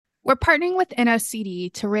We're partnering with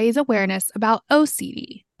NOCD to raise awareness about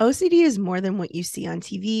OCD. OCD is more than what you see on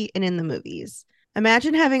TV and in the movies.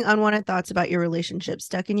 Imagine having unwanted thoughts about your relationship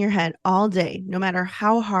stuck in your head all day, no matter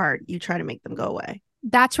how hard you try to make them go away.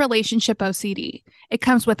 That's relationship OCD. It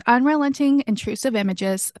comes with unrelenting, intrusive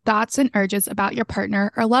images, thoughts, and urges about your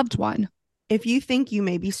partner or loved one. If you think you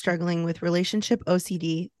may be struggling with relationship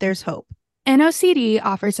OCD, there's hope. NOCD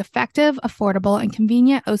offers effective, affordable, and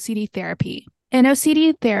convenient OCD therapy.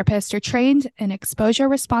 NOCD therapists are trained in exposure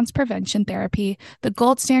response prevention therapy, the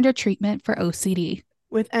gold standard treatment for OCD.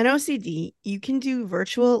 With NOCD, you can do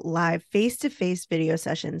virtual, live, face-to-face video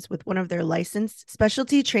sessions with one of their licensed,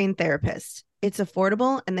 specialty trained therapists. It's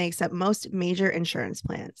affordable and they accept most major insurance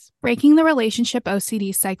plans. Breaking the relationship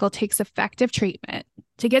OCD cycle takes effective treatment.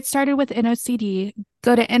 To get started with NOCD,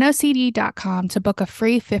 go to nocd.com to book a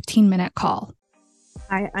free 15-minute call.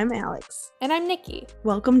 Hi, I'm Alex. And I'm Nikki.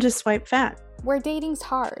 Welcome to Swipe Fat, where dating's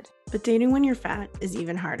hard. but dating when you're fat is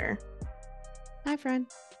even harder. Hi, friend.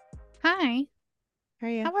 Hi. How are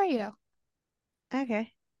you? How are you?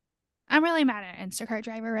 Okay. I'm really mad at Instacart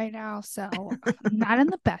driver right now, so I'm not in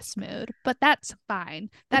the best mood, but that's fine.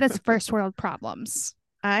 That is first world problems.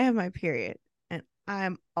 I have my period, and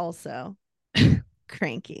I'm also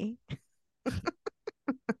cranky.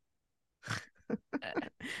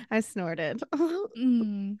 I snorted.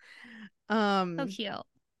 So cute.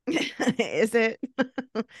 Is it?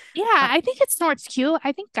 Yeah, I think it snorts cute.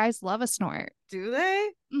 I think guys love a snort. Do they?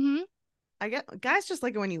 Mm-hmm. I get guys just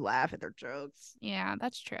like it when you laugh at their jokes Yeah,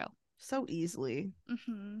 that's true. so easily.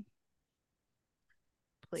 Mm-hmm.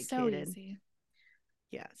 Placated. So easy.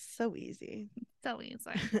 Yeah, so easy. So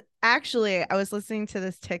easy. Actually, I was listening to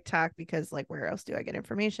this TikTok because like where else do I get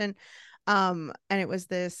information? And it was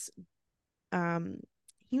this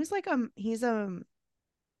he was like he's a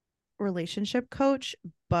relationship coach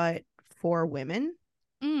but for women.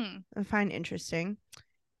 I find interesting.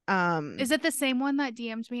 Is it the same one that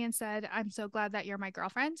DM'd me and said, "I'm so glad that you're my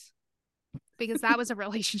girlfriend"? Because that was a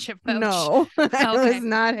relationship coach. No, that Okay. was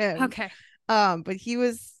not him. Okay. But he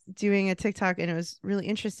was doing a TikTok and it was really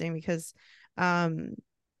interesting because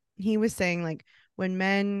he was saying like when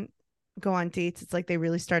men go on dates, it's like they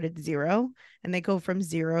really start at zero and they go from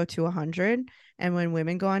 0 to 100. And when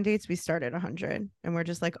women go on dates, we start at 100 and we're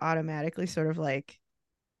just like automatically sort of like,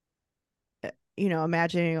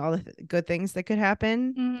 imagining all the good things that could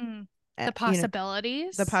happen. The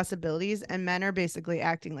possibilities. The possibilities. And men are basically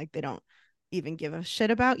acting like they don't even give a shit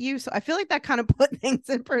about you. So I feel like that kind of put things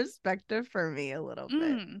in perspective for me a little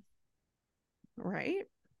bit. Right?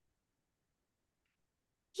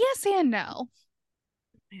 Yes and no.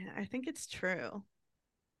 Yeah, I think it's true.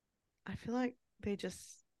 I feel like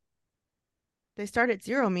they start at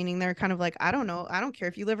 0, meaning they're kind of like, I don't know. I don't care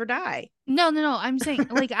if you live or die. No. I'm saying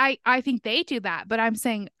like I think they do that, but I'm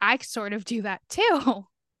saying I sort of do that too.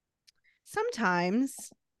 Sometimes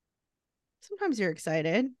you're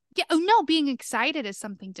excited. Yeah. Oh no, being excited is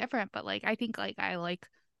something different, but like I think like I like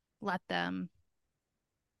let them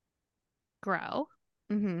grow.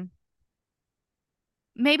 Mm-hmm.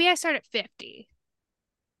 Maybe I start at 50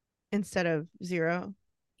 instead of 0.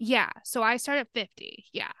 Yeah. So I start at 50.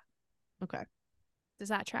 Yeah. Okay. Does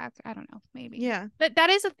that track? I don't know. Maybe. Yeah. But that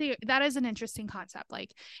is that is an interesting concept.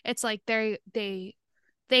 Like it's like they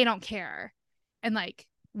don't care, and like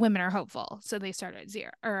women are hopeful, so they start at 0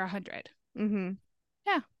 or 100. Mm-hmm.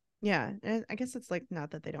 Yeah. Yeah. And I guess it's like not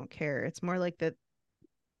that they don't care. It's more like that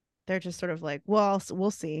they're just sort of like, well, we'll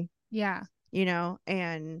see. Yeah.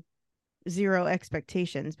 And 0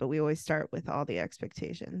 expectations, but we always start with all the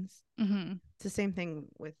expectations. Mm-hmm. It's the same thing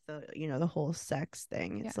with the whole sex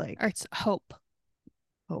thing. It's like, or it's hope.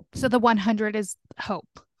 So the 100 is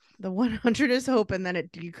hope. The 100 is hope, and then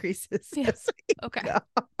it decreases. Yes. Okay.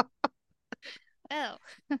 Oh.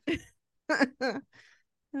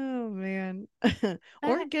 Oh man.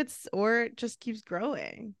 Or it just keeps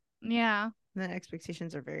growing. Yeah. And then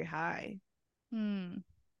expectations are very high. I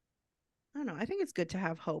don't know. I think it's good to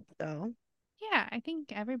have hope though. Yeah, I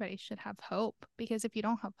think everybody should have hope, because if you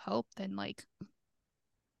don't have hope, then like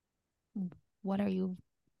what are you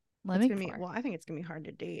living for? Well, I think it's gonna be hard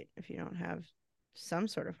to date if you don't have some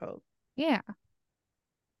sort of hope. Yeah.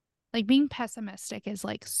 Like being pessimistic is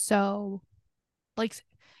like so, like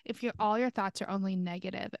if all your thoughts are only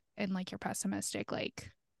negative and like you're pessimistic,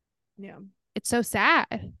 like yeah, it's so sad.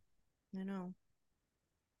 I know.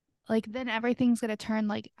 Like then everything's gonna turn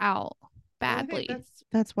like out badly. Well,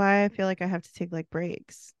 that's why I feel like I have to take like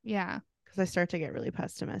breaks. Yeah. Because I start to get really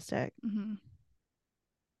pessimistic. Mm-hmm.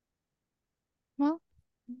 Well,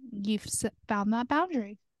 you've found that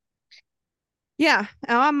boundary. Yeah,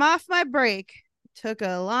 I'm off my break. Took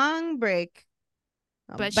a long break.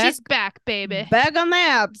 But back, she's back, baby. back on the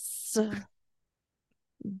apps.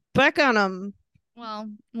 Back on them. Well,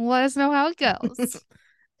 let us know how it goes.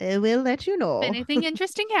 I will let you know. If anything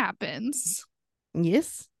interesting happens.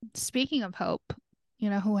 Yes. Speaking of hope, you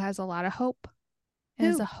know who has a lot of hope and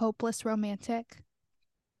is a hopeless romantic?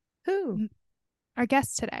 Who? Our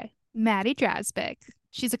guest today, Maddie Dragsbaek.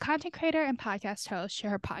 She's a content creator and podcast host.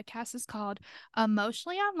 Her podcast is called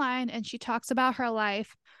Emotionally Online, and she talks about her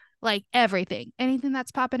life, like everything. Anything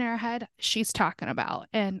that's popping in her head, she's talking about.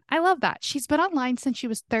 And I love that. She's been online since she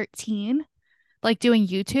was 13, like doing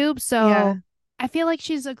YouTube. So I feel like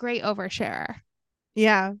she's a great oversharer.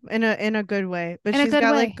 Yeah, in a good way. But she's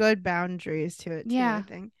got like good boundaries to it too, I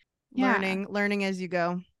think. Learning as you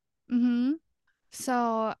go. Mm-hmm.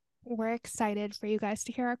 So we're excited for you guys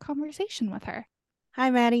to hear our conversation with her. Hi,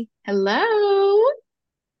 Maddie. Hello.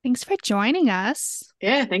 Thanks for joining us.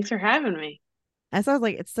 Yeah, thanks for having me. I thought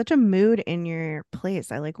like it's such a mood in your place.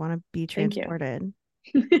 I like want to be transported.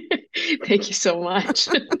 Thank you so much.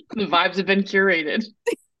 The vibes have been curated.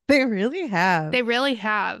 They really have. They really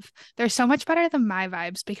have. They're so much better than my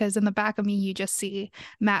vibes because in the back of me, you just see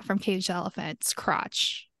Matt from Caged Elephant's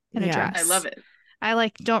crotch in a dress. I love it. I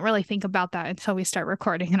like don't really think about that until we start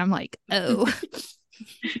recording, and I'm like, oh.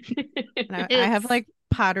 I have like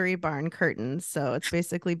Pottery Barn curtains, so it's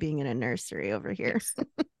basically being in a nursery over here.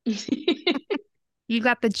 You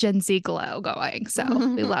got the Gen Z glow going, so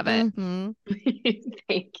we love it.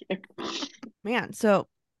 Thank you. Man, so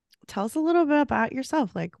tell us a little bit about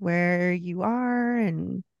yourself, like where you are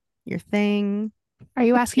and your thing. Are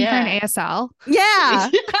you asking for an ASL? Yeah.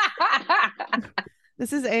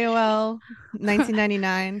 This is AOL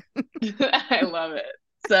 1999. I love it.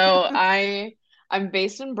 So I'm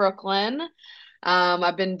based in Brooklyn.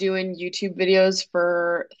 I've been doing YouTube videos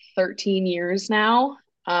for 13 years now.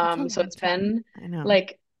 So it's been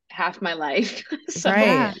like half my life. So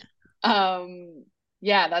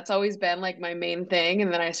yeah, that's always been like my main thing.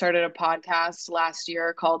 And then I started a podcast last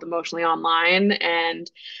year called Emotionally Online, and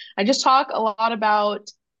I just talk a lot about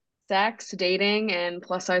sex, dating, and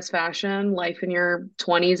plus size fashion, life in your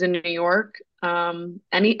 20s in New York.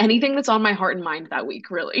 Anything that's on my heart and mind that week,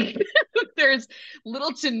 really. There's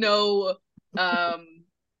little to no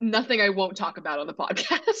nothing I won't talk about on the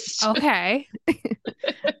podcast. Okay.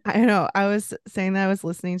 I know. I was saying that I was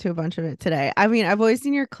listening to a bunch of it today. I mean, I've always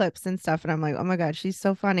seen your clips and stuff, and I'm like, oh my God, she's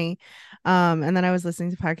so funny. And then I was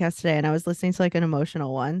listening to podcasts today, and I was listening to like an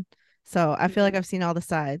emotional one. So I feel like I've seen all the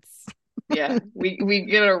sides. Yeah, we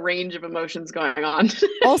get a range of emotions going on.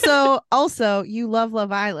 also, you love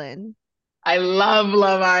Love Island. I love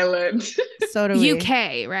Love Island. So do we.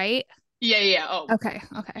 UK, right? Yeah. Oh, okay.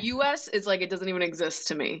 US is like, it doesn't even exist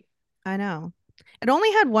to me. I know. It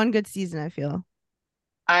only had one good season, I feel.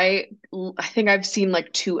 I think I've seen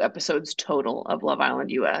like 2 episodes total of Love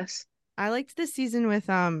Island US. I liked this season with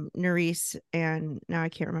Nerys, and now I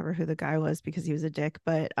can't remember who the guy was because he was a dick,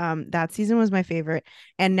 but that season was my favorite.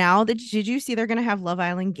 And now did you see they're gonna have Love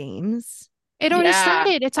Island games? It already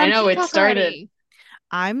started. It's on TikTok it started. Already.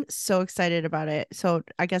 I'm so excited about it. So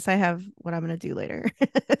I guess I have what I'm gonna do later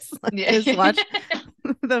is watch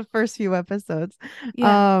the first few episodes.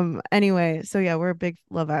 Anyway, so yeah, we're big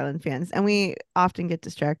Love Island fans, and we often get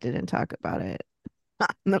distracted and talk about it.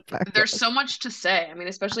 There's so much to say. I mean,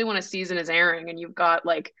 especially when a season is airing and you've got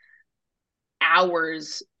like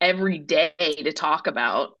hours every day to talk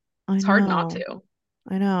about. It's hard not to.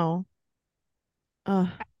 I know.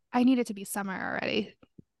 I need it to be summer already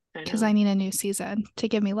because I need a new season to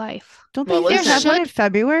give me life. Don't they have one in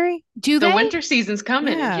February? Do they? The winter season's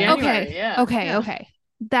coming in January. Okay.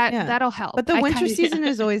 That'll help. But the winter season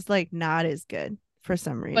is always like not as good for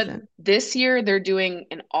some reason. But this year they're doing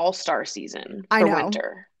an all-star season for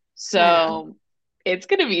winter. So it's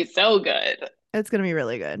going to be so good. It's going to be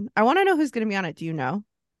really good. I want to know who's going to be on it. Do you know?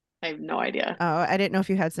 I have no idea. Oh, I didn't know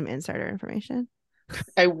if you had some insider information.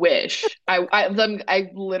 I wish. I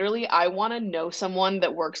want to know someone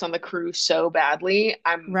that works on the crew so badly.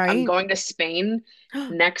 I'm going to Spain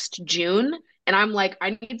next June, and I'm like,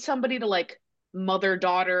 I need somebody to like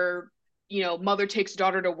mother-daughter, mother takes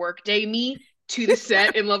daughter to work day me to the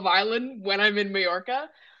set in Love Island when I'm in Mallorca,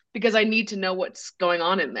 because I need to know what's going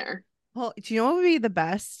on in there. Well, do you know what would be the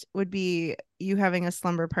best? Would be you having a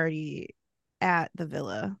slumber party at the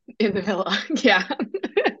villa. In the villa, yeah.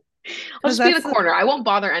 I'll just be in the corner. I won't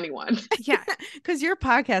bother anyone. Yeah, because your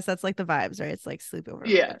podcast, that's like the vibes, right? It's like sleepover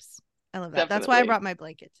vibes. I love that. Definitely. That's why I brought my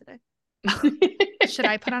blanket today. Should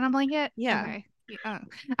I put on a blanket? Yeah. Okay.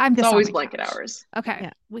 I'm just always blanket hours. Okay.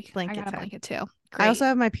 Yeah. I got a blanket too. Great. I also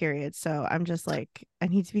have my period, so I'm just like, I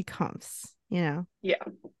need to be comfs, Yeah.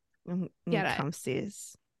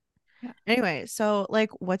 Comfsies. Yeah. Anyway, so like,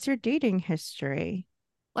 what's your dating history?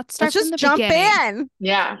 Let's Let's start from just the jump beginning. in.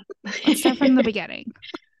 Yeah. Let's start from the beginning.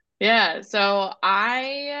 Yeah. So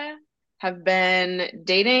I have been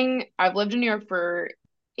dating. I've lived in New York for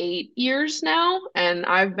 8 years now, and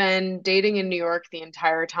I've been dating in New York the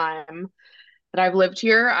entire time that I've lived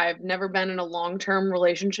here. I've never been in a long-term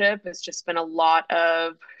relationship. It's just been a lot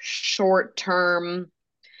of short-term,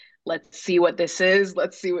 let's see what this is,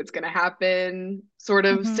 let's see what's going to happen sort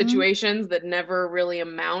of Mm-hmm. situations that never really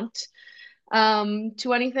amount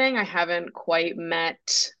to anything. I haven't quite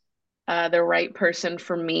met the right person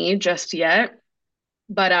for me just yet,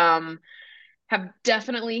 but have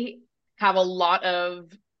definitely have a lot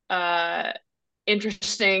of uh,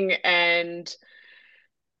 interesting and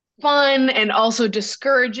fun and also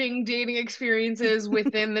discouraging dating experiences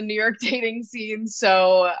within the New York dating scene.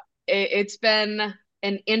 So it's been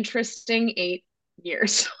an interesting 8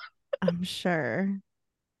 years. I'm sure.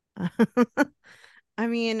 I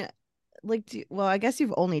mean, like, well, I guess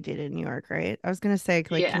you've only dated in New York, right? I was gonna say,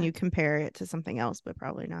 like, can Yeah. you compare it to something else, but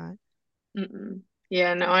probably not. Mm-mm.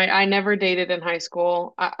 Yeah, no, I never dated in high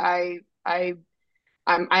school. I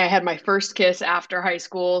had my first kiss after high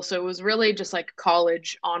school, so it was really just like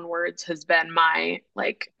college onwards has been my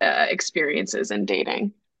like experiences in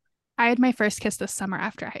dating. I had my first kiss this summer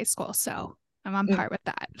after high school, so I'm on Mm, par with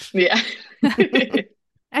that. yeah.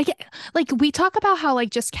 I get like we talk about how like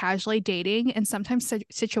just casually dating and sometimes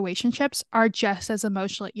situationships are just as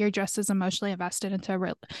emotionally you're just as emotionally invested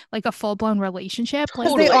into like a full-blown relationship.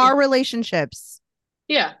 Because Like they are Totally. relationships.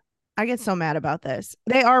 Yeah. I get so mad about this.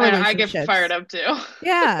 They are I get fired relationships. up too.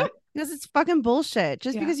 Yeah, because it's fucking bullshit.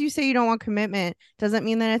 Just yeah. because you say you don't want commitment doesn't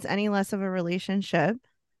mean that it's any less of a relationship.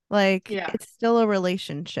 Like, Yeah. it's still a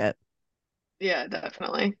relationship. Yeah,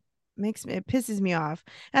 definitely. Makes me, it pisses me off.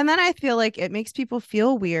 And then I feel like it makes people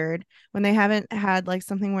feel weird when they haven't had like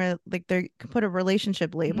something where like they can put a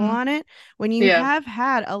relationship label Mhm. on it. When you Yeah. have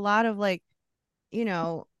had a lot of like, you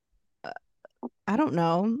know, uh, I don't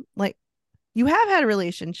know, like you have had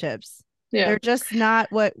relationships. Yeah. They're just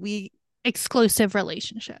not what we, Exclusive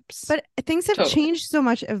relationships. but things have Totally. changed so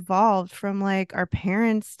much, evolved from like our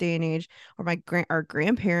parents' day and age, or our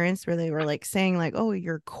grandparents, where they were like saying like, "Oh,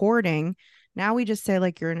 you're courting." Now we just say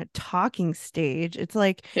like you're in a talking stage. It's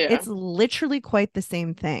like Yeah. it's literally quite the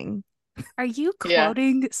same thing. Are you Yeah.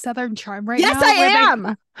 quoting Southern Charm right Yes, now? Where I they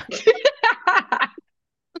am.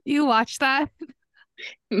 you watch that?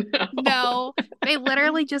 No. No, they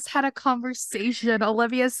literally just had a conversation.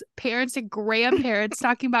 Olivia's parents and grandparents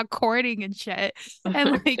talking about courting and shit.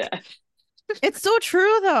 And like Okay. It's so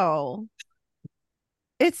true though.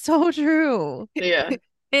 It's so true. Yeah.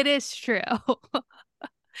 it is true.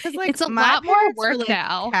 Because like It's a my lot more parents were work like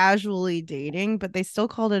now. casually dating, but they still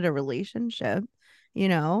called it a relationship, you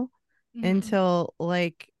know, Mhm. until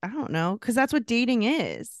like I don't know, because that's what dating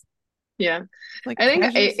is. Yeah. Like I think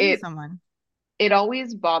casually seeing someone. it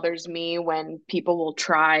always bothers me when people will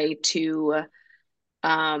try to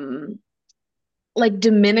um like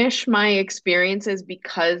diminish my experiences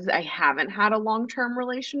because I haven't had a long-term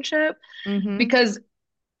relationship Mm-hmm. because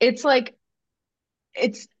it's like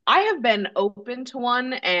I have been open to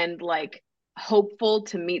one and like hopeful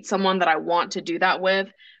to meet someone that I want to do that with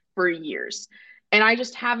for years. And I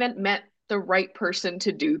just haven't met the right person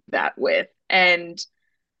to do that with. And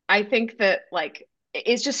I think that like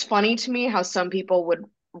it's just funny to me how some people would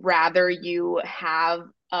rather you have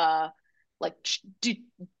like do,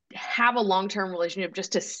 have a long-term relationship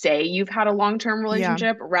just to say you've had a long-term Yeah.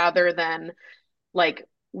 relationship rather than like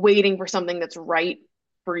waiting for something that's right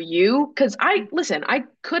for you. Because listen, I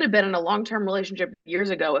could have been in a long term relationship years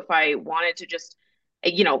ago if I wanted to just,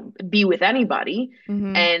 be with anybody.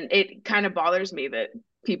 Mm-hmm. And it kind of bothers me that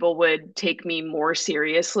people would take me more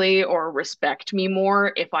seriously or respect me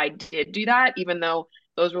more if I did do that, even though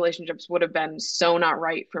those relationships would have been so not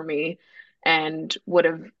right for me and would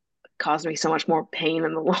have caused me so much more pain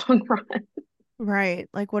in the long run. Right.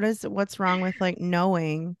 Like what's wrong with like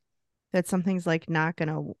knowing that something's like not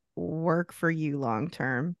gonna work for you long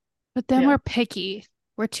term? But then Yeah. we're picky.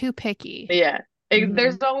 We're too picky. Yeah. Mm-hmm.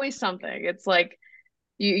 There's always something. It's like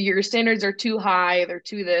your standards are too high, they're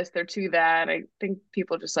too this, they're too that. I think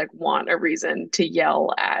people just like want a reason to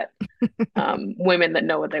yell at women that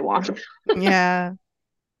know what they want. Yeah.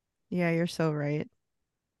 Yeah, you're so right.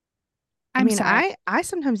 I I'm mean, sorry. I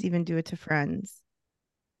sometimes even do it to friends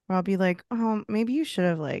where I'll be like, "Oh, maybe you should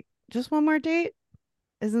have like just one more date.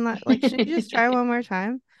 Isn't that like shouldn't you just try one more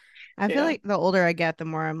time?" I feel Yeah, like the older I get, the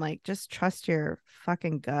more I'm like, just trust your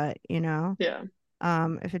fucking gut, you know? yeah,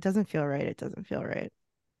 If it doesn't feel right, it doesn't feel right.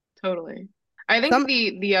 totally. I think Some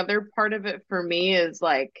the other part of it for me is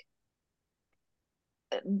like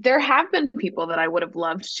there have been people that I would have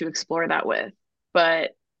loved to explore that with,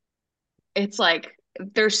 but it's like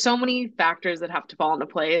there's so many factors that have to fall into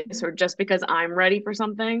place, or just because I'm ready for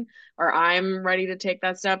something or I'm ready to take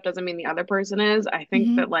that step doesn't mean the other person is. I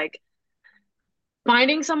think Hmm. that like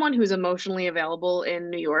finding someone who's emotionally available in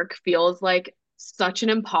New York feels like such an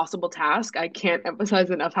impossible task. I can't emphasize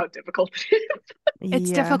enough how difficult it is.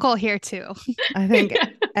 It's Yeah. difficult here too. I think Yeah.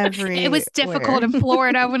 It was difficult everywhere. in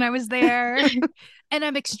Florida when I was there. And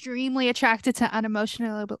I'm extremely attracted to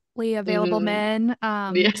unemotionally available Mm, men.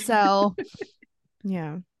 yeah. So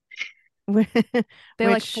Yeah. they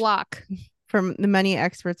like Which, flock. from the many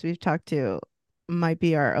experts we've talked to, might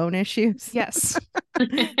be our own issues. Yes.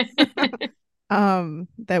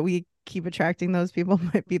 That we keep attracting those people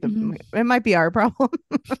might be Hmm. it might be our problem.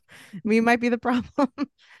 We might be the problem.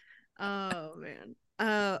 Oh man.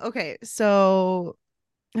 Okay. So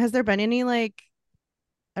has there been any, like,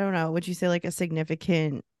 I don't know, would you say like a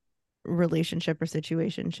significant relationship or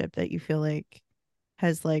situationship that you feel like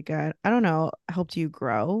has like I don't know, helped you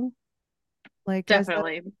grow? Like as a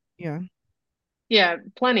Definitely. yeah. Yeah,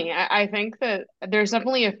 plenty. I think that there's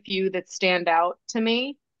definitely a few that stand out to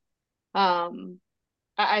me. Um,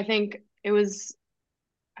 I think it was,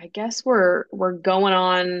 I guess we're going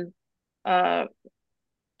on uh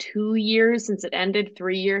 2 years since it ended,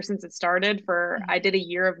 3 years since it started. For I did a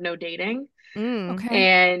year of no dating. Mm. Okay.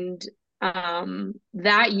 And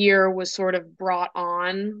that year was sort of brought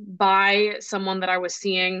on by someone that I was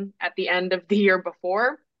seeing at the end of the year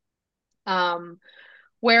before. Um,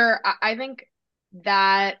 where I think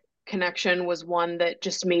that connection was one that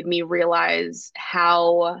just made me realize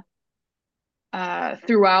how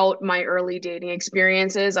throughout my early dating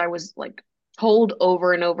experiences, I was like told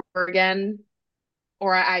over and over again,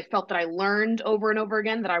 or I felt that I learned over and over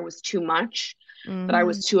again that I was too much, that I Mm-hmm.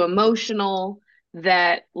 was too emotional,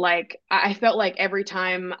 that like I felt like every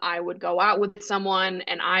time I would go out with someone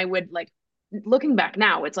and I would like looking back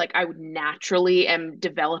now, it's like I would naturally am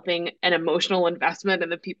developing an emotional investment in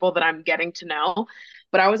the people that I'm getting to know.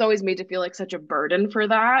 But I was always made to feel like such a burden for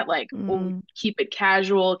that. Like, oh, Mm. keep it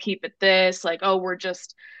casual, keep it this, like, oh, we're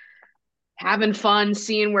just having fun,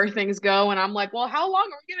 seeing where things go. And I'm like, well, how long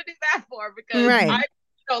are we gonna do that for? Because I, Right.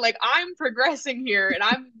 like I'm progressing here and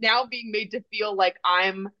I'm now being made to feel like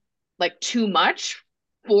I'm like too much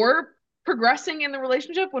for progressing in the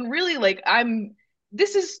relationship when really like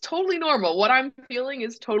this is totally normal. What I'm feeling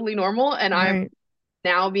is totally normal. And I'm Right.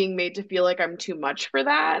 now being made to feel like I'm too much for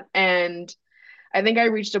that. And I think I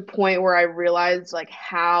reached a point where I realized like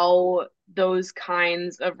how those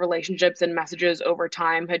kinds of relationships and messages over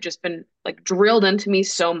time had just been like drilled into me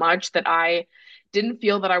so much that I didn't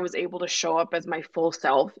feel that I was able to show up as my full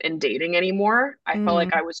self in dating anymore. I felt like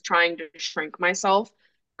Mm. I was trying to shrink myself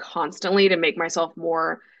constantly to make myself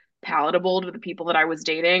more palatable to the people that I was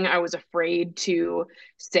dating. I was afraid to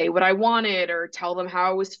say what I wanted or tell them how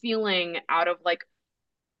I was feeling out of like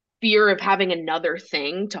fear of having another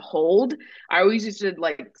thing to hold. I always used to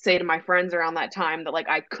like say to my friends around that time that like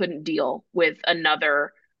I couldn't deal with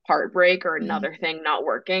another heartbreak or Hmm. another thing not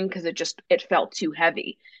working because it felt too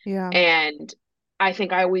heavy. Yeah. And I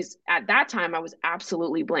think I always at that time I was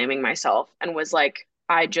absolutely blaming myself and was like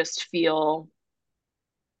I just feel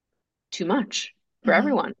too much for Hmm.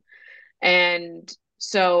 everyone. And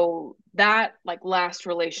so that like last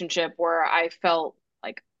relationship where I felt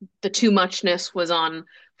like the too muchness was on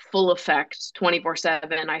full effect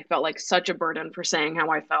 24/7. I felt like such a burden for saying how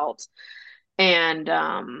I felt. And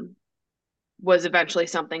was eventually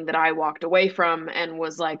something that I walked away from and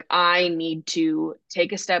was like, I need to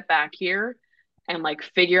take a step back here and like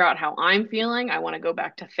figure out how I'm feeling. I want to go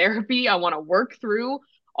back to therapy. I want to work through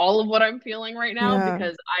all of what I'm feeling right now Yeah.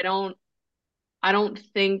 because I don't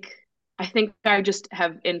think I think I just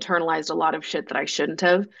have internalized a lot of shit that I shouldn't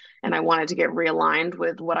have, and I wanted to get realigned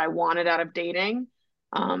with what I wanted out of dating,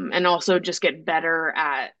 and also just get better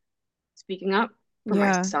at speaking up for Yeah.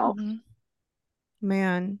 myself. Hmm.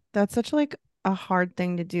 Man, that's such like a hard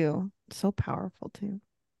thing to do. So powerful too.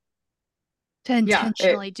 To Yeah,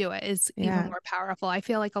 it. intentionally do it is even Yeah. more powerful. I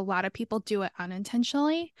feel like a lot of people do it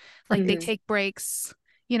unintentionally. Like they Mhm, take breaks,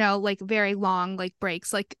 like very long, like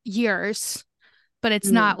breaks, like years, but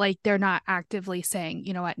it's mhm. not like they're not actively saying,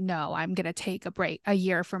 you know what, no, I'm going to take a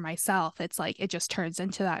year for myself. It's like it just turns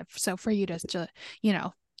into that. So for you to you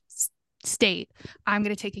know, state, I'm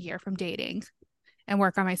going to take a year from dating and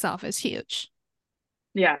work on myself is huge.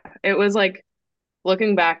 Yeah, it was like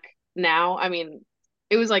looking back now. I mean,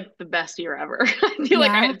 it was like the best year ever. I feel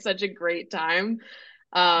like I Yeah. had such a great time.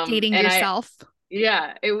 Dating And I yourself.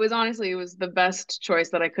 Yeah, it was honestly, it was the best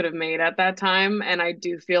choice that I could have made at that time. And I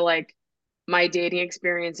do feel like my dating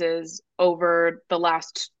experiences over the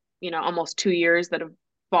last, almost 2 years that have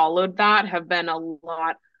followed that have been a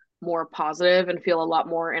lot more positive and feel a lot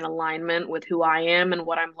more in alignment with who I am and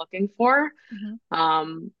what I'm looking for.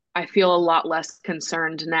 Mhm. I feel a lot less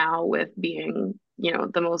concerned now with being,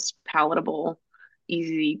 the most palatable,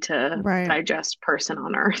 easy to Right. digest person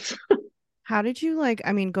on earth. How did you like,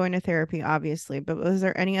 I mean, going to therapy, obviously, but was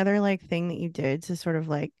there any other like thing that you did to sort of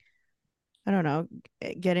like, I don't know,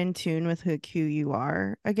 get in tune with who you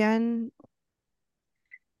are again?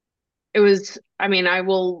 It was, I mean, I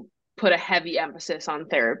will put a heavy emphasis on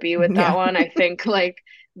therapy with that Yeah. one. I think like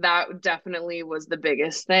that definitely was the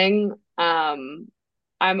biggest thing.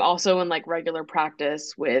 I'm also in like regular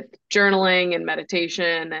practice with journaling and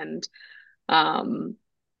meditation, and um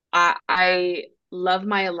I love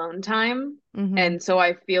my alone time. Mm-hmm. And so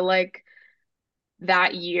I feel like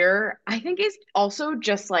that year, I think is also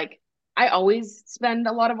just like I always spend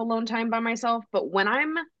a lot of alone time by myself, but when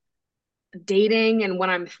I'm dating and when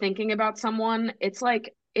I'm thinking about someone, it's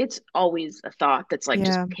like it's always a thought that's like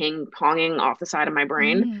just Yeah. ping ponging off the side of my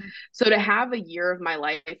brain. Mm. So to have a year of my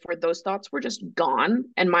life where those thoughts were just gone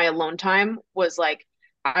and my alone time was like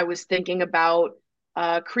I was thinking about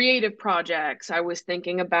creative projects, I was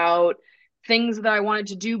thinking about things that I wanted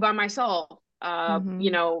to do by myself, Mm-hmm.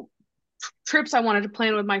 trips I wanted to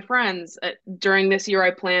plan with my friends. During this year,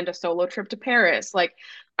 I planned a solo trip to Paris. Like,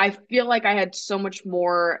 I feel like I had so much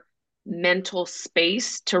more mental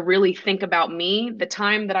space to really think about me, the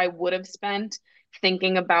time that I would have spent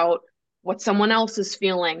thinking about what someone else is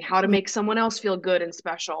feeling, how to Yeah. make someone else feel good and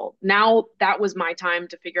special. Now that was my time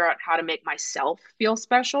to figure out how to make myself feel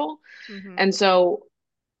special. Mm-hmm. And so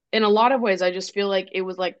in a lot of ways, I just feel like it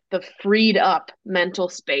was like the freed up mental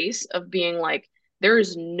space of being like, there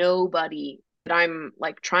is nobody that I'm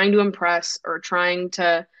like trying to impress or trying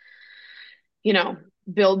to, you know,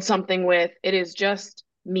 build something with. It is just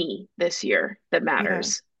me this year that Yeah.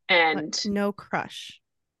 matters. Like And no crush.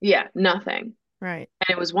 yeah, nothing. Right. And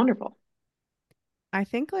it was wonderful. I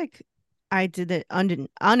think like I did it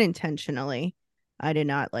unintentionally. I did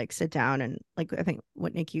not like sit down and like I think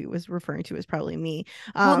what Nikki was referring to is probably me.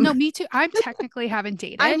 Well, no, Um me too. I'm technically haven't I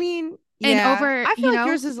dated. mean, And yeah. over, I feel like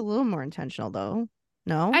yours is a little more intentional though.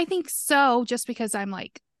 No? I think so, just because I'm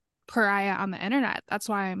like pariah on the internet. That's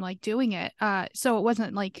why I'm like doing it. So it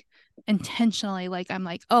wasn't like intentionally like I'm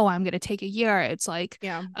like, oh, I'm gonna take a year. It's like,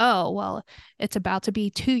 Yeah. oh, well, it's about to be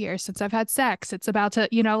 2 years since I've had sex. It's about to,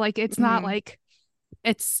 like it's not Hmm. like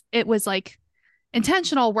it was like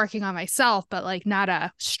intentional working on myself, but like not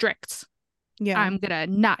a strict, Yeah. I'm gonna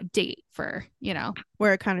not date for,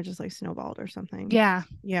 Where it kind of just like snowballed or something. yeah.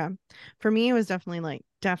 Yeah. For me it was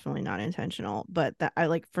definitely not intentional, but that I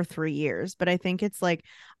like for 3 years, but I think it's like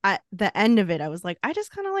at the end of it I was like I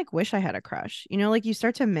just kind of like wish I had a crush. Like you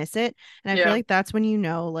start to miss it, and I feel Yeah. like that's when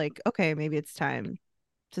like okay, maybe it's time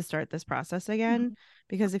to start this process again, Mhm.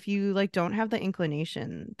 because if you like don't have the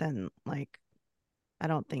inclination, then like I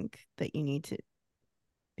don't think that you need to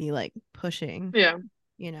be like pushing, Yeah.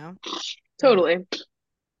 you know. Um, Totally.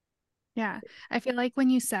 Yeah. I feel like when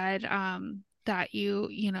you said that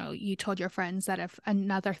you told your friends that if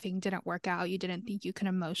another thing didn't work out, you didn't think you could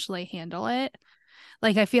emotionally handle it.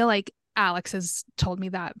 Like I feel like Alex has told me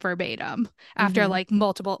that verbatim after mhm. like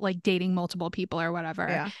multiple like dating multiple people or whatever,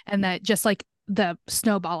 Yeah. and that just like the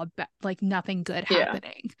snowball of like nothing good Yeah.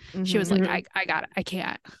 happening. She was Mhm. like, Hmm. I got it. I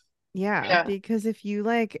can't. Yeah, Yeah. because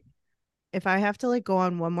if I have to like go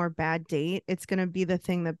on one more bad date, it's gonna be the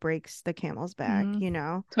thing that breaks the camel's back,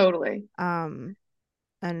 Mhm. Totally. Um,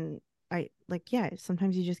 and I like, yeah,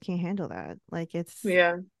 sometimes you just can't handle that. Like it's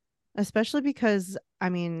Yeah. especially because I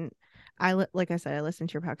mean, like I said, I listened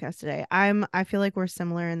to your podcast today. I feel like we're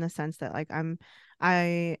similar in the sense that like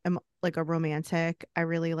I am like a romantic. I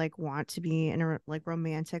really like want to be in a like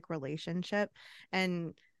romantic relationship,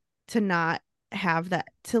 and to not have that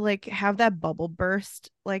bubble burst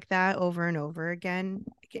like that over and over again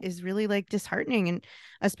is really like disheartening, and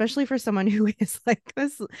especially for someone who is like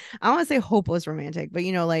this, I don't want to say hopeless romantic, but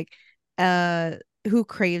like uh who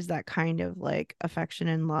craves that kind of like affection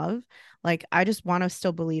and love. Like I just want to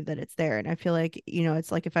still believe that it's there, and I feel like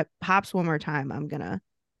it's like if it pops one more time I'm gonna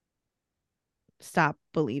stop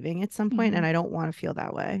believing at some point, and Mhm. I don't want to feel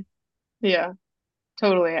that way. Yeah.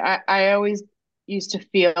 Totally. I always used to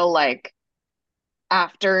feel like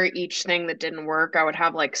after each thing that didn't work, I would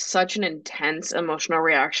have like such an intense emotional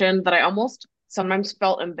reaction that I almost sometimes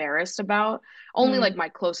felt embarrassed about. Only Mm, like my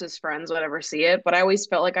closest friends would ever see it, but I always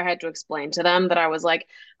felt like I had to explain to them that I was like,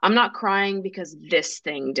 I'm not crying because this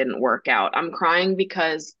thing didn't work out. I'm crying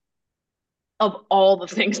because of all the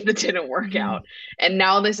things that didn't work Mhm. out. And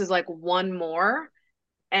now this is like one more.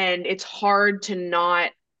 And it's hard to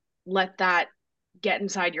not let that get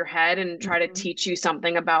inside your head and try to Mhm. teach you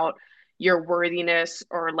something about your worthiness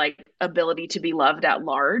or like ability to be loved at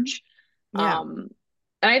large. Yeah. Um,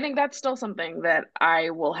 and I think that's still something that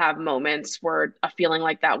I will have moments where a feeling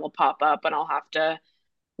like that will pop up and I'll have to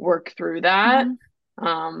work through that. Mm-hmm.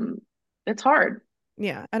 Um, it's hard.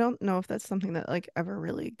 Yeah, I don't know if that's something that like ever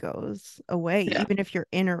really goes away, Yeah. even if you're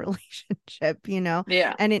in a relationship,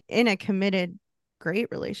 Yeah. and in a committed, great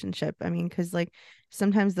relationship. I mean, because like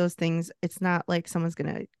sometimes those things, it's not like someone's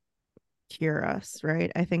gonna cure us,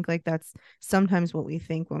 right? I think like that's sometimes what we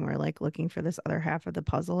think when we're like looking for this other half of the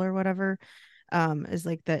puzzle or whatever, is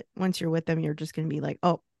like that once you're with them, you're just gonna be like,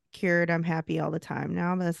 oh, cured, I'm happy all the time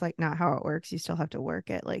now. But that's like not how it works. You still have to work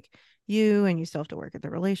at like you, and you still have to work at the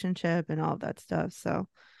relationship and all of that stuff. So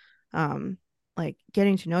um like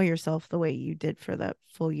getting to know yourself the way you did for that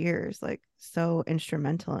full year is like so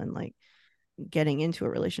instrumental in like getting into a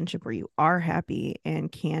relationship where you are happy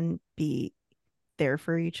and can be there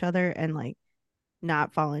for each other and like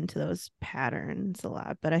not fall into those patterns a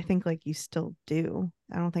lot. But I think like you still do.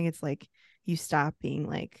 I don't think it's like you stop being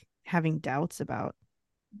like having doubts about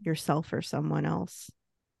yourself or someone else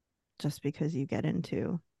just because you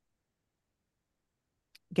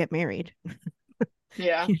get married,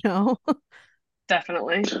 Yeah, you know?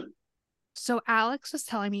 definitely. So Alex was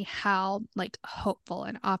telling me how like hopeful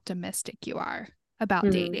and optimistic you are about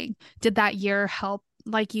Mhm. dating. Did that year help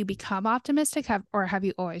like you become optimistic or have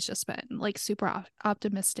you always just been like super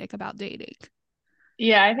optimistic about dating?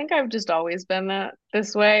 Yeah, I think I've just always been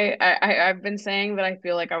this way. I've been saying that I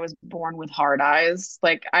feel like I was born with hard eyes.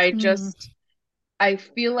 Like Mm, I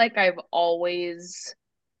feel like I've always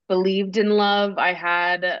believed in love. I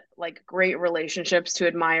had like great relationships to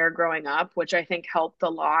admire growing up, which I think helped a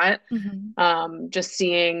lot. mhm. Just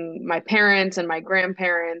seeing my parents and my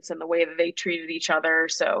grandparents and the way that they treated each other.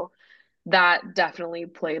 So that definitely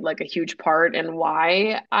played like a huge part in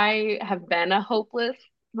why I have been a hopeless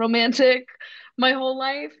romantic my whole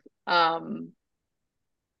life. Um,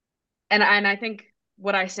 and I think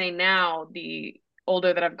what I say now, the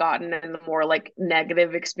older that I've gotten and the more like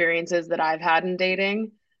negative experiences that I've had in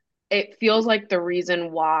dating, it feels like the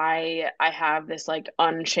reason why I have this like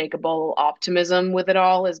unshakable optimism with it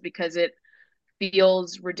all is because it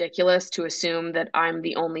feels ridiculous to assume that I'm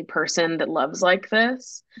the only person that loves like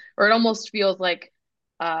this, or it almost feels like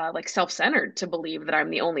self-centered to believe that I'm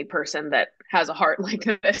the only person that has a heart like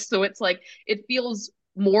this. So it's like it feels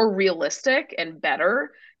more realistic and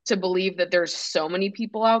better to believe that there's so many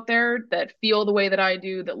people out there that feel the way that I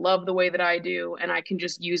do, that love the way that I do, and I can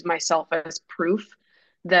just use myself as proof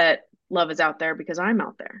that love is out there because I'm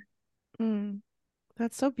out there. Mm,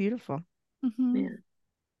 that's so beautiful. Mhm. Yeah.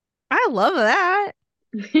 I love that.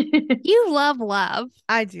 You love love.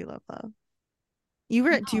 I do love love. Do you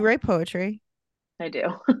No. write poetry? I do.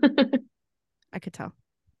 I could tell.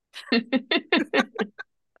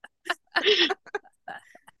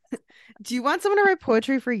 Do you want someone to write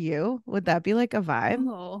poetry for you? Would that be like a vibe?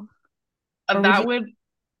 Oh. Or would That you would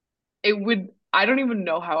it would I don't even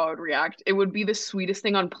know how I would react. It would be the sweetest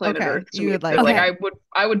thing on planet okay, Earth to you me would too. like Like Okay. it.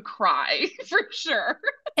 I would cry for sure.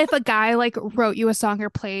 If a guy like wrote you a song or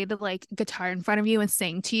played like guitar in front of you and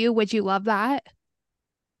sang to you, would you love that?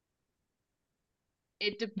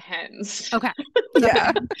 It depends. Okay.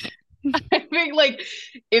 Yeah. Okay. I think like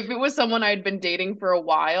if it was someone I'd been dating for a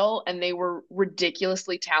while and they were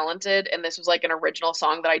ridiculously talented and this was like an original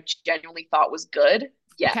song that I genuinely thought was good,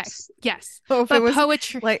 Okay. yes. Yes. So if it But was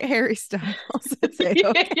poetry. like Harry Styles, I'd say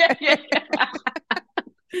Yeah, yeah, okay. yeah.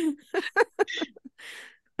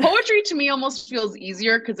 Poetry to me almost feels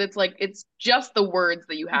easier because it's like it's just the words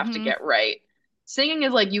that you have to Hmm. get right. Singing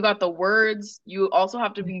is like you got the words, you also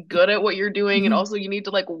have to be good at what you're doing, and Hmm. also you need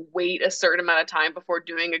to like wait a certain amount of time before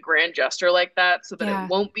doing a grand gesture like that so that it Yeah.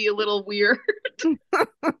 won't be a little weird.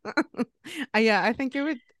 Yeah, I think it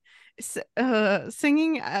would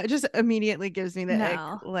singing just immediately gives me the ick.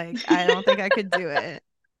 No. Like I don't think I could do it.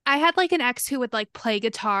 I had like an ex who would like play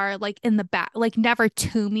guitar like in the back, like never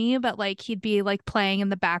to me, but like he'd be like playing in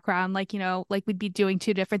the background, like, like we'd be doing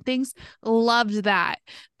two different things. Loved that.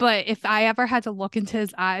 But if I ever had to look into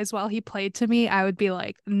his eyes while he played to me, I would be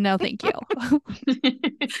like, no, thank you.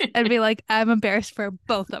 I'd be like, I'm embarrassed for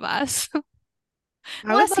both of us.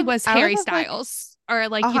 Unless he was I would Harry love like Styles or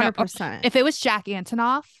like, 100%. if it was Jack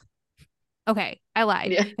Antonoff. Okay, I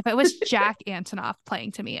lied. Yeah. If it was Jack Antonoff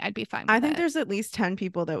playing to me, I'd be fine I with think it. there's at least 10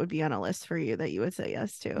 people that would be on a list for you that you would say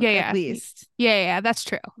yes to. Yeah, At yeah. least. Yeah, yeah, that's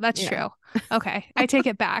true. That's Yeah. true. Okay, I take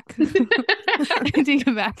it back. Take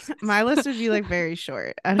it back. My list would be like very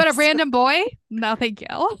short. But a random boy? No, thank you.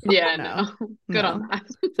 Yeah, No. no. Good on that.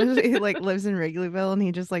 Especially he like lives in Wrigleyville and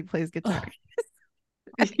he just like plays guitar.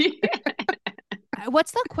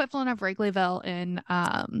 What's the equivalent of Wrigleyville in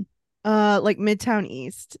like Midtown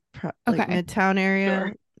East, like Okay. Midtown area.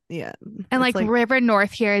 Sure. Yeah. and It's like River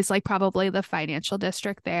North here is like probably the financial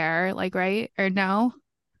district there, like, right? Or no?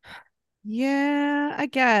 yeah, I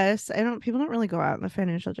guess. People don't really go out in the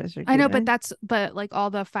financial district. I do know, they? but like all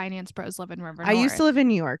the finance pros live in River I used to North. live in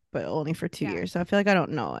New York, but only for 2 Yeah. years. So I feel like I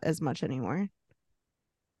don't know as much anymore.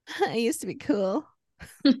 I used to be cool.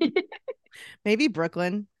 Maybe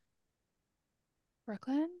Brooklyn.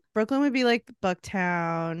 Brooklyn? Brooklyn would be like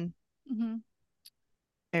Bucktown Mm-hmm.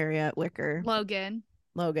 area, Wicker, Logan.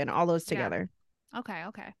 all those Yeah. together. Okay.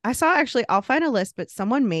 I saw actually, I'll find a list, but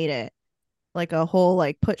someone made it like a whole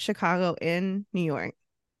like put Chicago in New York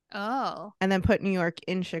Oh. and then put New York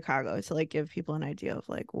in Chicago to like give people an idea of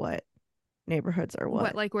like what neighborhoods are What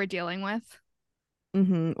what. like we're dealing with?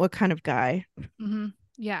 What kind of guy? Mm-hmm.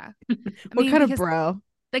 Yeah. What kind of because bro?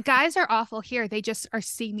 the guys are awful here. They just are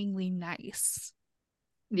seemingly nice.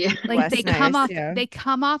 Yeah. Like West they nice, come off yeah. they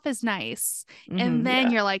come off as nice. And then Yeah.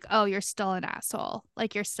 you're like, oh, you're still an asshole.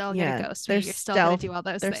 Like you're still gonna ghost me. They're You're still gonna stealth. do all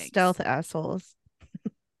those They're things. stealth assholes.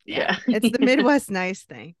 Yeah. It's the Midwest nice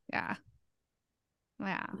thing. Yeah.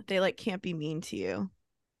 Yeah. They like can't be mean to you.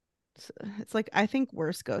 It's like I think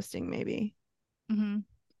worse ghosting maybe. Mm-hmm.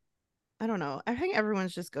 I don't know. I think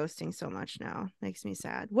everyone's just ghosting so much now. Makes me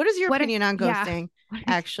sad. What is your What opinion on yeah. ghosting,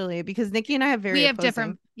 actually? Because Nikki and I have very We have opposing.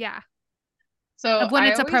 different So of when I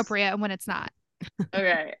it's always, appropriate and when it's not.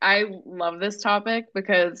 okay, I love this topic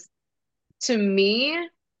because to me,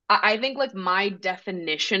 I think like my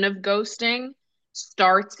definition of ghosting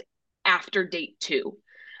starts after date two.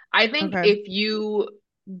 I think Okay. if you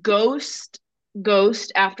ghost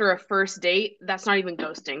ghost after a first date, that's not even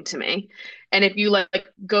ghosting to me. And if you like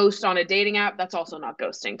ghost on a dating app, that's also not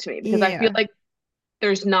ghosting to me because I feel Yeah. like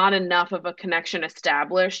there's not enough of a connection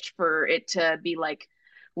established for it to be like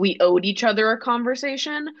we owed each other a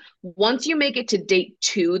conversation. Once you make it to date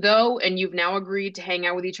two, though, and you've now agreed to hang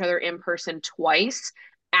out with each other in person twice,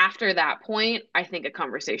 after that point, I think a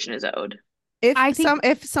conversation is owed.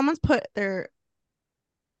 If someone's put their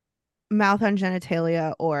mouth on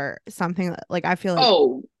genitalia or something, like I feel like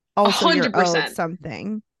Oh, also you're owed 100%.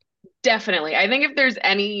 something. Definitely. I think if there's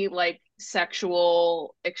any like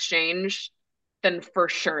sexual exchange, then for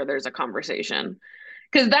sure there's a conversation.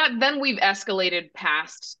 Because that then we've escalated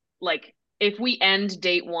past like if we end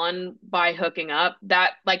date one by hooking up,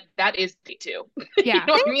 that is date two. You Yeah.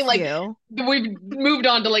 know what I mean? Like You we've moved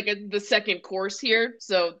on to like the second course here,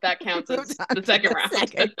 so that counts as the second round.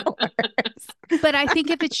 Second course. But I think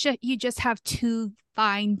if it's you just have two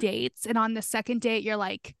fine dates and on the second date you're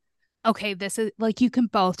like, okay, this is like you can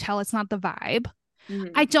both tell it's not the vibe.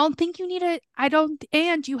 Mhm. I don't think you need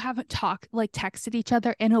and you haven't texted each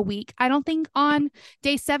other in a week. I don't think on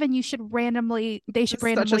day 7 they should randomly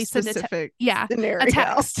send scenario. a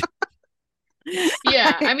text.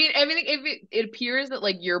 Yeah, I mean if it appears that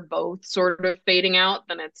like you're both sort of fading out,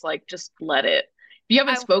 then it's like just let it. If you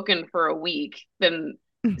haven't spoken for a week, then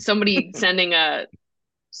somebody sending a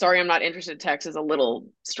sorry I'm not interested text is a little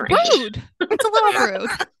strange. Rude. It's a little rude.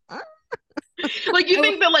 Like you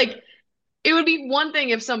think that like it would be one thing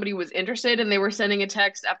if somebody was interested and they were sending a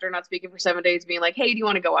text after not speaking for 7 days being like, hey, do you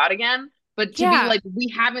want to go out again? But to be like, we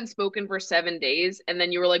haven't spoken for 7 days, and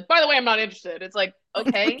then you were like, by the way, I'm not interested. It's like,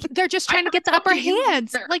 okay. They're just trying to get the upper hand.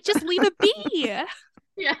 Like, just leave it be.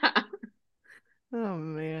 Yeah. Oh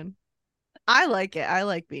man. I like it. I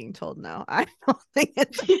like being told no. I don't think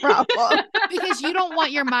it's a problem. Because you don't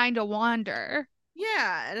want your mind to wander.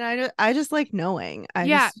 Yeah, and I just like knowing. I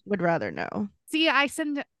just would rather know. See,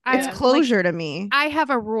 it's closure to me. I have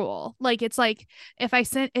a rule. Like it's like if I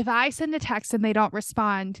send a text and they don't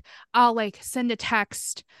respond, I'll like send a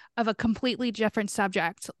text of a completely different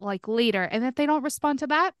subject like later. And if they don't respond to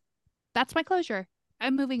that, that's my closure.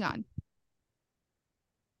 I'm moving on.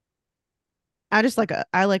 I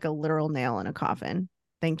like a literal nail in a coffin.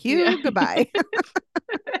 Thank you. Yeah. Goodbye.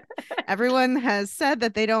 Everyone has said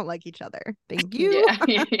that they don't like each other. Thank you.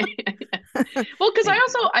 Yeah. Well, because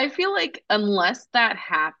I feel like unless that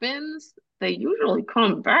happens, they usually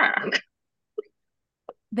come back.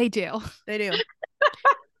 They do. They do.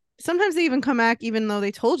 Sometimes they even come back even though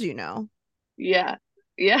they told you no. Yeah.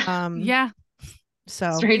 Yeah. Yeah.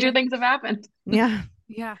 So stranger things have happened. Yeah.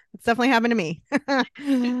 Yeah. It's definitely happened to me. So.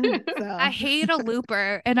 I hate a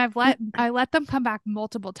looper and I let them come back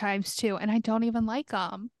multiple times too, and I don't even like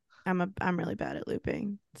them. I'm really bad at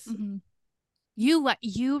looping. Mm-hmm.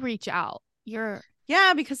 You reach out.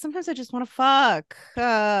 Yeah, because sometimes I just want to fuck.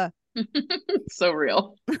 So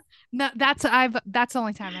real. No, that's the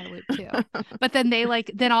only time I loop too. But then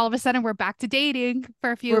then all of a sudden we're back to dating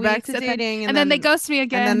for a few We're back weeks to dating, and then they ghost me and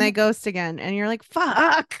then again. they ghost again, and you're like,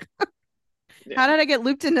 fuck. Yeah. How did I get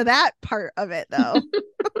looped into that part of it though?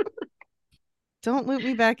 Don't loop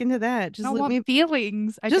me back into that. Just I don't loop want me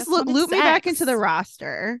feelings. I just just wanted loop me back sex. into the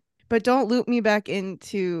roster, but don't loop me back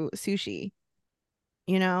into sushi.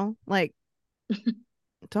 You know? Like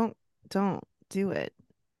don't do it.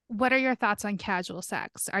 What are your thoughts on casual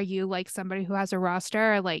sex? Are you like somebody who has a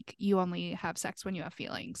roster or like you only have sex when you have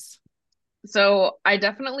feelings? So I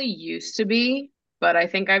definitely used to be, but I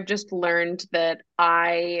think I've just learned that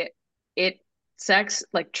it sex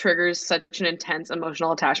like triggers such an intense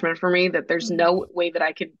emotional attachment for me that there's Mhm. no way that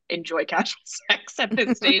I could enjoy casual sex at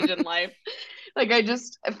this stage in life. Like I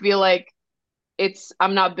feel like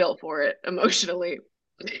I'm not built for it emotionally.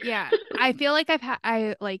 Yeah, I feel like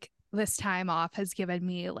I like this time off has given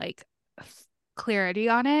me like clarity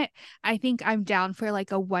on it. I think I'm down for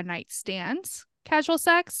like a one night stand casual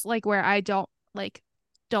sex, like where I don't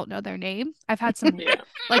know their name. I've had some Yeah.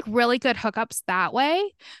 like really good hookups that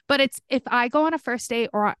way, but it's if I go on a first date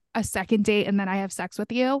or a second date and then I have sex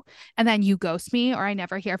with you and then you ghost me or I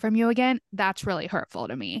never hear from you again, that's really hurtful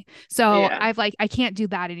to me. So Yeah. I can't do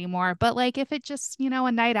that anymore. But like if it just,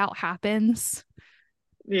 a night out happens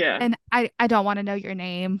Yeah. and I don't want to know your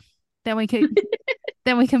name, then we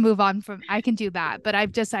can move on from I can do that. But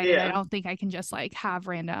I've decided I Yeah. don't think I can just like have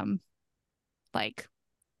random like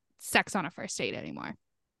sex on a first date anymore.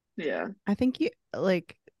 Yeah. I think you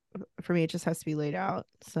like for me it just has to be laid out.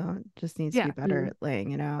 So it just needs to Yeah. be better at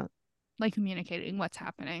laying it out. Like communicating what's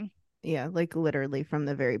happening. Yeah, like literally from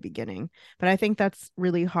the very beginning. But I think that's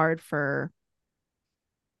really hard for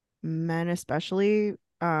men especially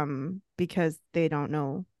because they don't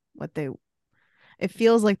know what they it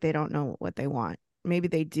feels like they don't know what they want. Maybe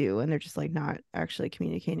they do and they're just like not actually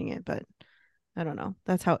communicating it, but I don't know.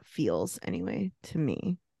 That's how it feels anyway to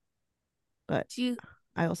me. But Do you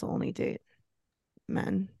I also only date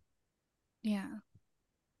men. yeah.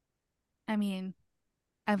 I mean,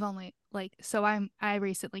 I've only like so I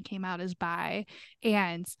recently came out as bi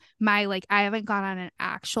and my like I haven't gone on an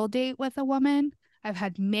actual date with a woman. I've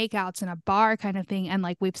had makeouts in a bar kind of thing and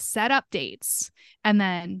like we've set up dates and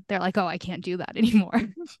then they're like, "Oh, I can't do that anymore."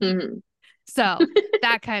 Hmm. So,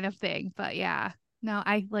 that kind of thing. But yeah. No,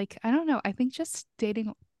 I don't know. I think just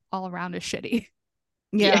dating all around is shitty.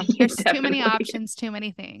 Yeah, Yeah, There's too many definitely. options, too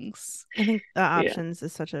many things. I think the Yeah. options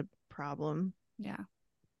is such a problem. Yeah.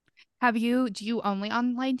 Do you only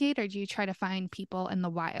online date or do you try to find people in the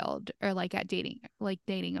wild or like at dating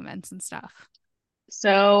events and stuff?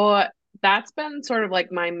 So that's been sort of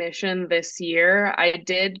like my mission this year. I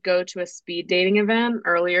did go to a speed dating event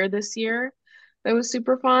earlier this year that was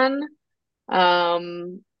super fun.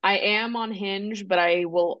 I am on Hinge, but I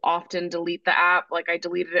will often delete the app. Like I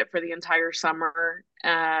deleted it for the entire summer.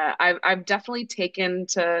 I've definitely taken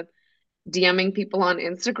to DMing people on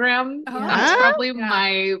Instagram. That's Oh, Ah, probably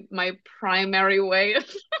yeah. my primary way of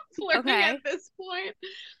flirting at Okay. this point.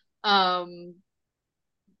 Um,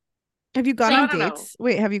 have you so gone I on don't know. dates?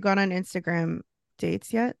 Wait, have you gone on Instagram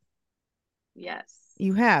dates yet? Yes.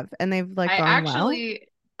 You have, and they've like gone well.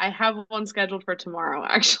 I have one scheduled for tomorrow,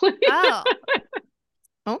 actually. Oh.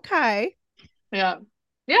 Okay. Yeah.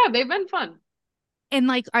 Yeah, they've been fun. And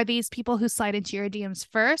like, are these people who slide into your DMs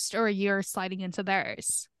first or you're sliding into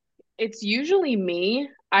theirs? It's usually me.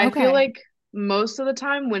 I feel Okay. like most of the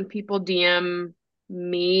time when people DM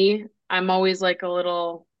me, I'm like,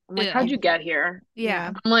 how'd Ew. you get here? Yeah.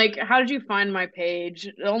 Yeah. I'm like, how did you find my page?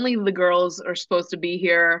 Only the girls are supposed to be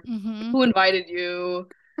here. Mm-hmm. Who invited you?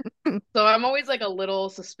 So I'm always like a little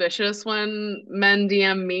suspicious when men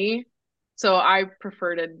DM me. So I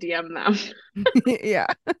prefer to DM them. Yeah.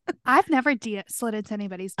 I've never slid into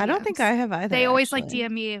anybody's I don't think I DMs. have either, They always like actually.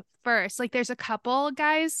 DM me first. Like there's a couple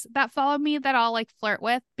guys that follow me that I'll like flirt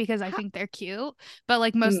with because I How, think they're cute, but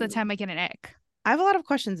like most of the Mm. time I get an ick. I have a lot of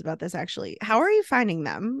questions about this, actually. How are you finding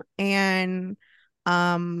them? And,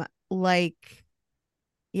 like,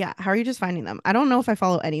 yeah, how are you just finding them? I don't know if I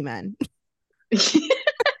follow any men.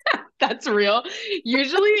 That's real.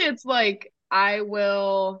 Usually it's like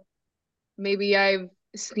maybe I've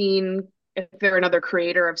seen if they're another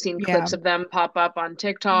creator, I've seen Yeah. clips of them pop up on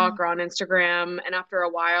TikTok Mhm. or on Instagram, and after a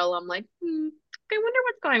while I'm like, I wonder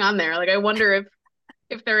what's going on there. Like I wonder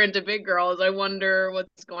if they're into big girls, I wonder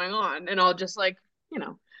what's going on. And I'll just like,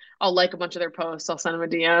 I'll like a bunch of their posts, I'll send them a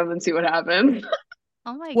DM and see what happens.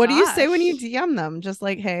 Oh my What do you say when you gosh. DM them? Just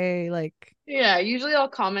like, hey, like, Yeah, usually I'll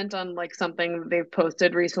comment on like something they've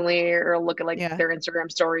posted recently or look at like yeah. their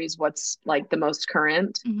Instagram stories, what's like the most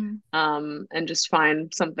current, Mhm. and just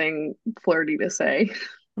find something flirty to say.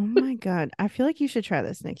 Oh my God. I feel like you should try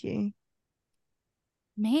this, Nikki.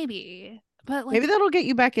 Maybe. But Maybe like that'll get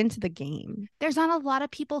you back into the game. there's not a lot of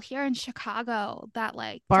people here in Chicago that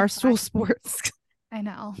like to Barstool find. Sports. I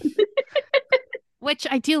know. Which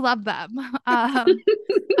I do love them.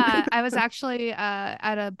 I was actually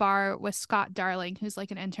at a bar with Scott Darling, who's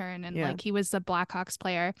like an intern, and Yeah. like he was the Blackhawks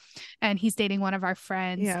player, and he's dating one of our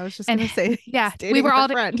friends. Yeah, I was just And gonna say yeah, he's dating our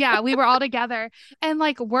friend. we were all together, and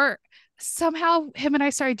like we're somehow him and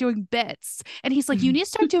I started doing bits, and he's like, "You need to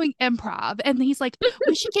start doing improv," and he's like,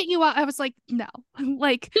 "We should get you out." I was like, "No,"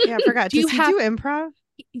 like, Yeah, I forgot. do you Does he have? do improv?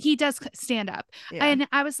 He does stand up, Yeah. and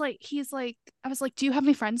I was like, I was like, "Do you have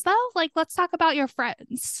any friends though? Like, let's talk about your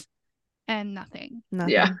friends." And nothing.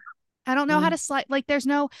 Nothing. Yeah. I don't know how Mm. to slide. Like, there's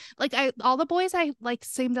no like all the boys I like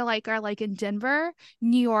seem to like are like in Denver,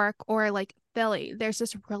 New York, or like Philly. There's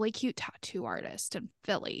this really cute tattoo artist in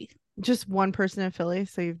Philly. Just one person in Philly,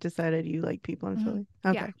 so you've decided you like people in Mhm. Philly.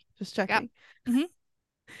 Okay, Yeah. just checking. Mhm.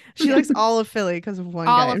 She likes all of Philly because of one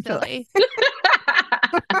All guy of in Philly. Philly.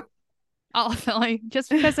 All of Philly. Just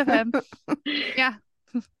because of him. Yeah.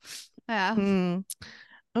 Yeah. Hmm.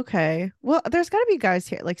 Okay. Well, there's got to be guys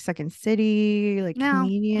here, like Second City, like No.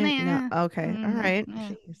 comedian. No. Nah. Okay. All right. Nah.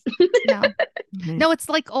 Jeez. No. All right. No, it's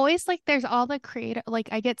like always like there's all the creative, like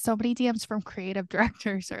I get so many DMs from creative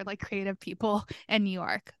directors or like creative people in New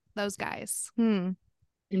York. Those guys. Hmm.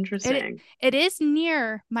 Interesting. It is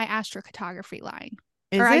near my astrocartography line.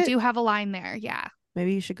 Is Or I it? do have a line there. Yeah,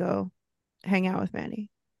 Maybe you should go hang out with Maddie.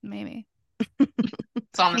 maybe.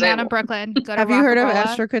 It's on the Hang out in table. Brooklyn. Go to Have you heard of Rockabola.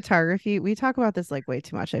 astrocartography? We talk about this like way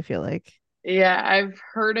too much, I feel like. Yeah, I've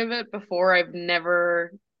heard of it before. I've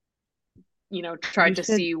never, You tried to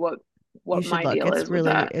should see what you should my look. deal is with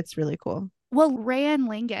that. It's really cool. Well, Rayan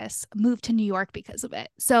Lingus moved to New York because of it.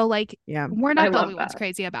 So like Yeah. we're I not the love only ones that.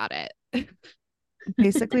 crazy about it.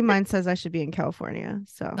 Basically, mine says I should be in California.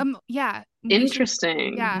 So Yeah.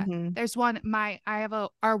 Interesting. Yeah. Mhm. There's one I have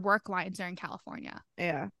our work lines are in California.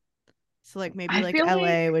 Yeah. So like maybe I like feel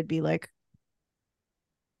LA like would be like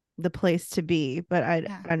the place to be, but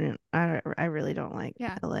Yeah. I really don't like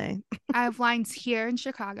Yeah. LA. I have lines here in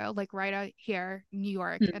Chicago, like right out here, New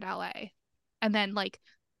York Hmm. and LA. And then like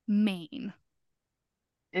Maine.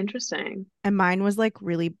 Interesting. And mine was like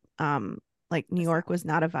really like New The York South. was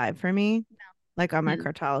not a vibe for me. Like on my Hmm.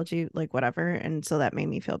 cartology, like whatever. And so that made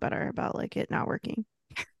me feel better about like it not working.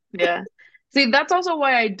 Yeah. See, that's also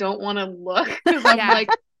why I don't want to look because I'm Yeah. like,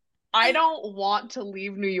 I don't want to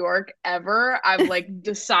leave New York ever. I've like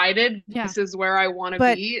decided Yeah. this is where I want to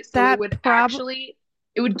But be. So that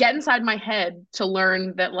it would get inside my head to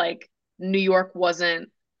learn that like New York wasn't.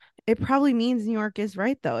 it probably means New York is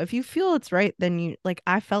right though. If you feel it's right, then you like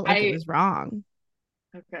I felt like it I was wrong.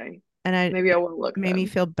 Okay. And Maybe I will look made me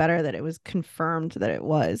then. feel better that it was confirmed that it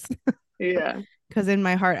was. Yeah. Because in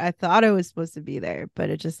my heart I thought it was supposed to be there, but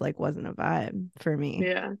it just like wasn't a vibe for me,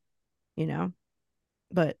 Yeah. you know.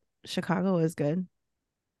 But Chicago is good.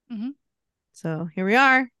 Mhm. So here we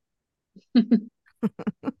are.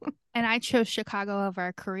 And I chose Chicago over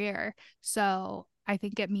a career. So I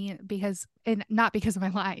think it mean because and not because of my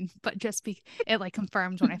line, but just it like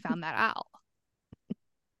confirmed when I found that out.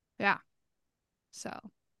 Yeah. So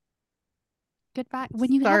good vibe.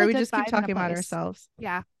 When you have Sorry, a we good just keep vibe in a talking about place. ourselves.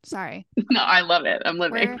 Yeah. Sorry. No, I love it. I'm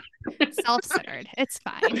living. We're self-centered. It's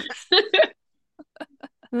fine.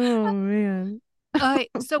 Oh man.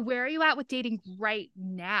 So where are you at with dating right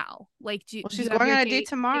now? Like, do Well, you she's have going your on a date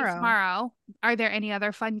tomorrow. tomorrow? Are there any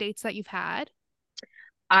other fun dates that you've had?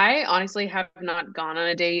 I honestly have not gone on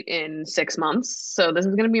a date in 6 months. So this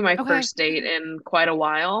is going to be my Okay. first date in quite a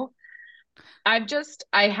while. I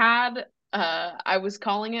had, I was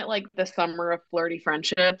calling it like the summer of flirty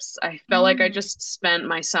friendships. I felt like I Mm, just spent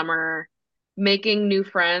my summer making new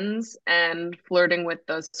friends and flirting with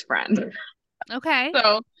those friends. okay.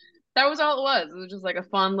 So that was all it was. It was just like a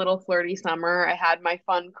fun little flirty summer. I had my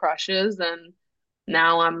fun crushes and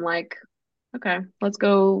now I'm like, okay, let's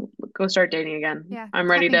go start dating again. Yeah. I'm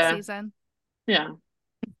ready Cuffing to, season. yeah.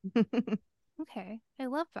 Okay. I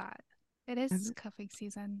love that. It is cuffing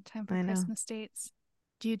season. Time for I know. Christmas dates.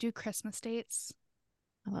 Do you do Christmas dates?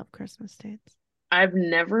 I love Christmas dates. I've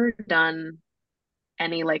never done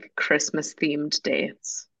any like Christmas themed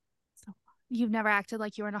dates. You've never acted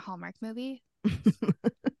like you were in a Hallmark movie?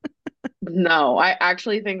 No, I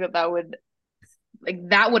actually think that would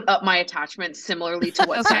up my attachment similarly to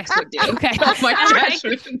what Okay. sex would do. Okay. Up my All right.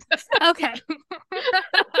 attachment. Okay.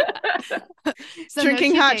 So Drinking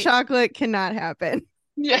no cheat hot dates. chocolate cannot happen.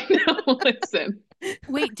 Yeah, no, listen.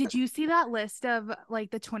 Wait, did you see that list of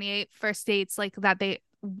like the 28 first dates like that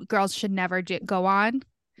girls should never go on?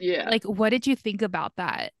 Yeah. Like, what did you think about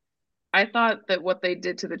that? I thought that what they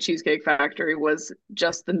did to the Cheesecake Factory was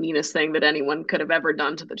just the meanest thing that anyone could have ever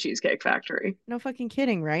done to the Cheesecake Factory. No fucking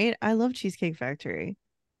kidding, right? I love Cheesecake Factory.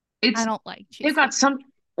 I It's don't like they've cheesecake. got some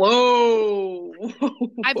whoa.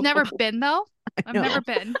 I've never been though. I've No. never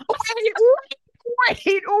been.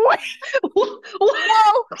 Wait. Whoa.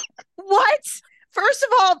 What? First of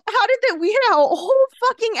all, how did that? We had a whole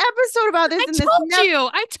fucking episode about this.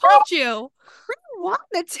 I told you. What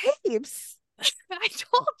the tapes? I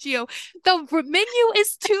told you. The menu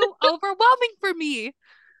is too overwhelming for me.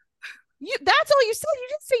 That's all you said. You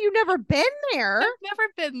didn't say you've never been there. I've never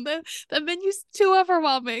been. The menu's too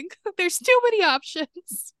overwhelming. There's too many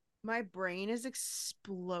options. My brain is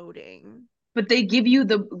exploding. But they give you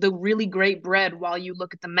the really great bread while you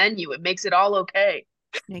look at the menu. It makes it all okay.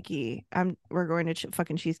 Nikki, we're going to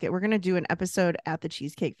fucking cheesecake. We're gonna do an episode at the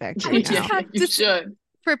Cheesecake Factory now. Yeah, you should.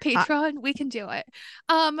 For Patreon, we can do it.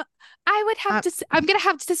 I would have to. I'm gonna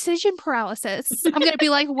have decision paralysis. I'm gonna be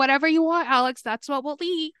like, whatever you want, Alex. That's what we'll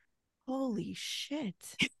eat. Holy shit!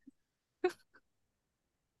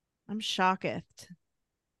 I'm shocked.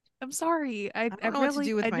 I'm sorry. I don't know what to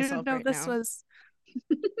do with myself didn't know right this now. was.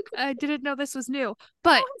 I didn't know this was new.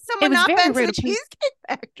 But Someone it was not very been to rude. the Cheesecake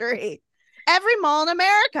Factory. Every mall in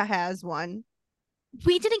America has one.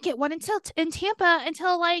 We didn't get one until in Tampa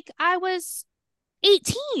until like I was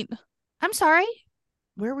 18. I'm sorry.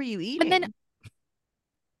 Where were you eating? And then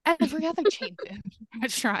every other chain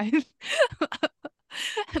restaurant.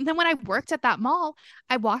 And then when I worked at that mall,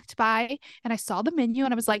 I walked by and I saw the menu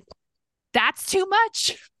and I was like, that's too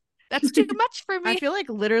much. That's too much for me. I feel like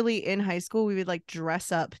literally in high school, we would like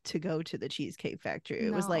dress up to go to the Cheesecake Factory.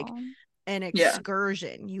 It was like an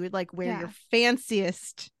excursion. You would like wear your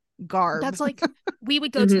fanciest garb. That's like, we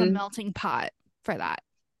would go to the melting pot for that.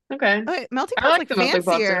 Okay. Melting pot's like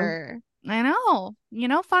fancier. I know.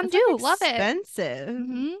 Fondue. Like love it. Expensive.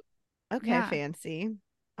 Mm-hmm. Okay, fancy.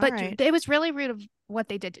 But it was really rude of what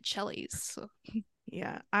they did to Chili's.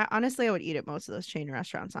 Yeah. I would eat at most of those chain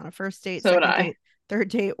restaurants on a first date, so second date, third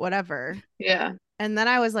date, whatever. Yeah. And then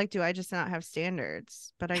I was like, do I just not have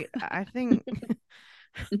standards? But I think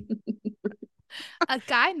a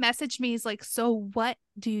guy messaged me. He's like, so what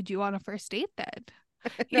do you do on a first date then?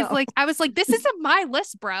 He's like, I was like, this isn't my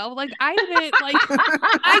list, bro. Like, I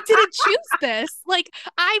didn't choose this. Like,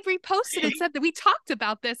 I reposted and said that we talked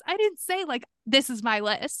about this. I didn't say like, this is my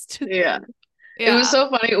list. Yeah. It was so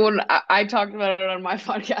funny when I talked about it on my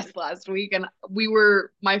podcast last week, and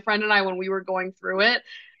my friend and I, when we were going through it,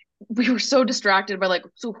 we were so distracted by like,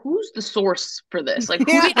 so who's the source for this? Like,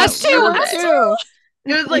 us too.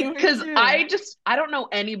 It was like, because I don't know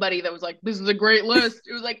anybody that was like, this is a great list.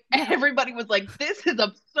 It was like, everybody was like, this is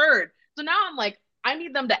absurd. So now I'm like, I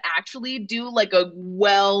need them to actually do like a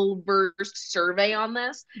well-versed survey on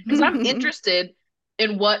this, because I'm interested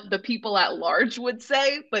in what the people at large would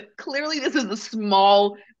say, but clearly this is a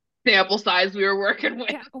small sample size we were working with.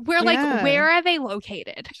 Yeah. We're like, where are they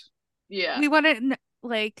located? Yeah. We want to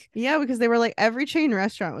like. Yeah, because they were like, every chain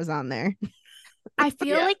restaurant was on there. I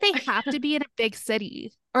feel like they have to be in a big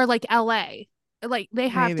city or like LA. Like they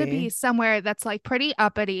have to be somewhere that's like pretty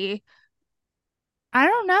uppity. I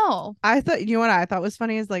don't know. I thought, you know what I thought was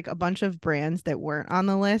funny is like a bunch of brands that weren't on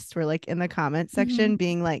the list were like in the comment section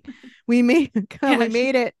being like, we made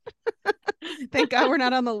it. Thank God we're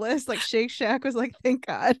not on the list. Like Shake Shack was like, thank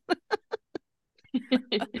God.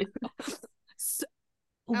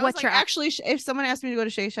 What's your actually, if someone asked me to go to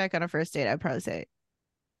Shake Shack on a first date, I'd probably say,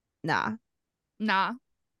 nah.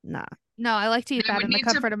 No, I like to eat that in the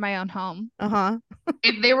comfort of my own home.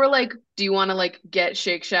 If they were like, do you want to like get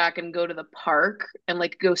Shake Shack and go to the park and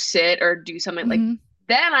like go sit or do something like,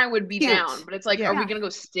 then I would be down. But it's like, are we gonna go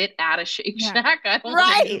sit at a Shake Shack? I don't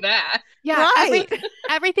want to do that. Yeah,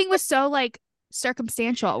 everything was so like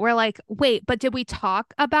circumstantial. We're like, wait, but did we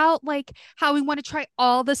talk about like how we want to try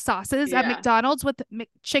all the sauces at McDonald's with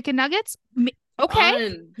chicken nuggets? Okay.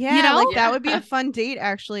 Fun. Yeah, like that would be a fun date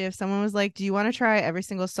actually if someone was like, do you want to try every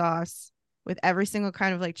single sauce with every single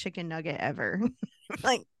kind of like chicken nugget ever?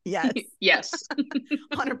 Like, yes. Yes.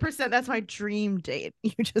 100%. That's my dream date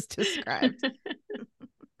you just described.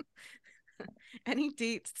 Any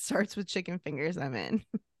date starts with chicken fingers, I'm in.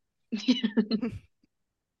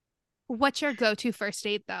 What's your go-to first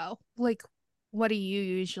date though? Like, what do you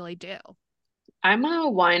usually do? I'm a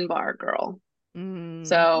wine bar girl.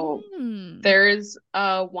 So there's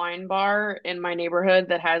a wine bar in my neighborhood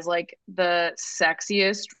that has like the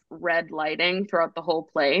sexiest red lighting throughout the whole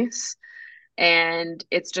place. and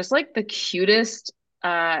it's just like the cutest,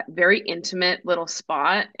 very intimate little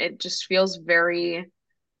spot. It just feels very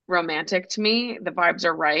romantic to me. The vibes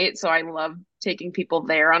are right, so I love taking people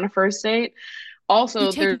there on a first date.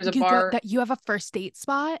 Also, there's a you go bar. that you have a first date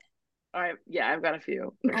spot? I've got a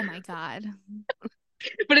few. Oh my God.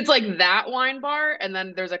 But it's like that wine bar, and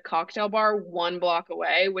then there's a cocktail bar 1 block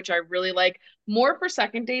away, which I really like more for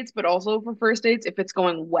second dates, but also for first dates if it's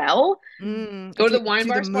going well. Go to the wine Do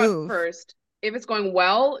the bar spot move. first. If it's going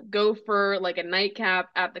well, go for like a nightcap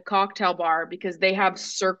at the cocktail bar because they have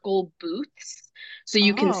circle booths. So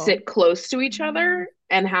you can Oh. sit close to each other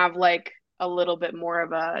and have like a little bit more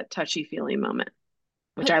of a touchy-feely moment,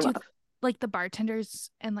 which But I do love. like the bartenders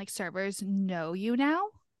and like servers know you now?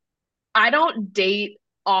 I don't date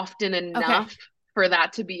often Okay. enough for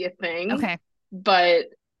that to be a thing, Okay. but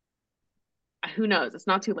who knows? It's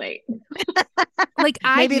not too late. Like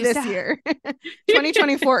I Maybe used this to year.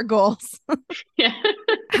 2024 goals. Yeah.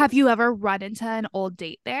 Have you ever run into an old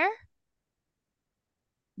date there?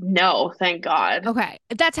 No, thank God. Okay.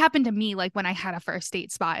 That's happened to me like when I had a first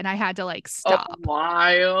date spot and I had to like Oh, stop.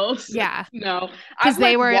 wild. Yeah. No, Because I've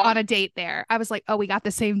they like were walked. on a date there. I was like, oh, we got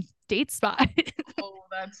the same date spot. Oh,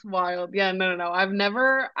 that's wild. Yeah, no. I've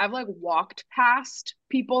like walked past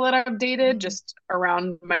people that I've dated just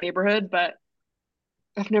around my neighborhood, but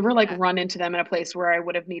I've never like Yeah. run into them in a place where I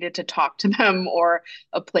would have needed to talk to them or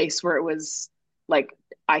a place where it was like,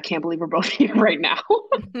 I can't believe we're both here right now.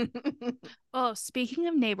 Oh, speaking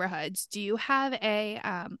of neighborhoods, do you have a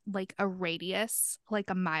like a radius, like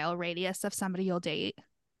a mile radius of somebody you'll date?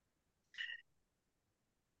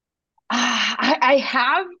 I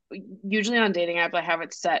have usually on dating apps, I have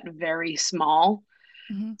it set very small.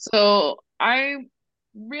 Mhm. So I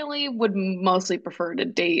really would mostly prefer to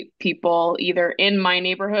date people either in my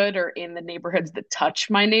neighborhood or in the neighborhoods that touch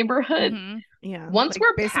my neighborhood. Mhm. Yeah. Once Like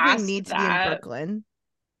we're basically past need to be in that, Brooklyn.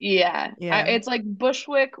 yeah, Yeah. it's like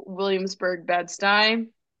Bushwick, Williamsburg, Bed-Stuy.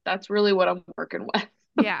 That's really what I'm working with.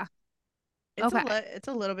 Yeah. It's Okay. it's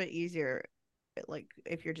a little bit easier like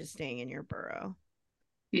if you're just staying in your borough.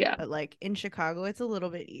 Yeah. But like in Chicago, it's a little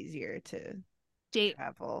bit easier to Date.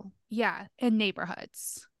 travel. Yeah, in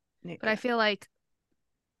neighborhoods. But I feel like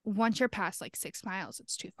once you're past like 6 miles,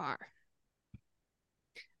 it's too far.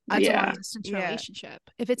 That's a long distance relationship.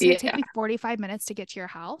 If it's gonna take me 45 minutes to get to your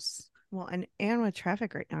house. Well, and with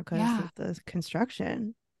traffic right now because of the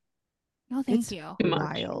construction. No, thank you.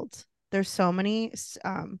 Wild. There's so many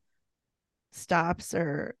stops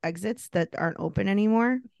or exits that aren't open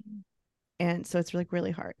anymore. And so it's like really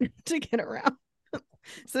hard to get around.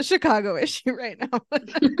 It's a Chicago issue right now.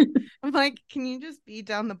 I'm like, can you just be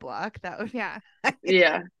down the block? That would yeah,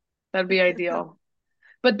 that'd be ideal.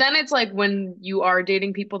 But then it's like when you are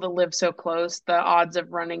dating people that live so close, the odds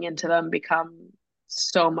of running into them become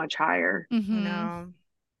so much higher. I know.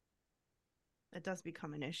 It does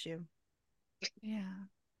become an issue. Yeah.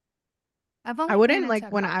 I wouldn't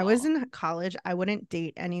like when I was in college, I wouldn't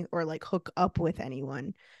date any or like hook up with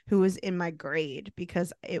anyone who was in my grade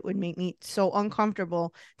because it would make me so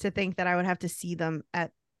uncomfortable to think that I would have to see them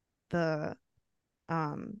at the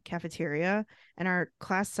cafeteria, and our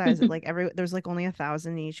class size like there's like only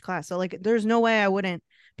 1,000 in each class, so like there's no way I wouldn't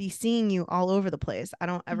be seeing you all over the place. I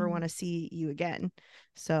don't ever want to see you again,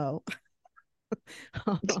 so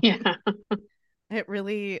yeah, it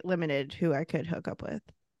really limited who I could hook up with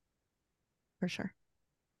for sure.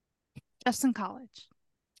 Just in college.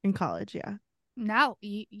 In college, yeah. Now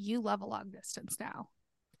you love a long distance now.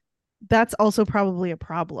 That's also probably a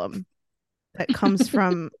problem that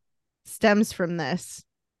stems from this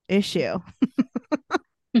issue.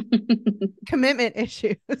 Commitment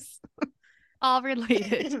issues. All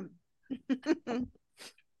related.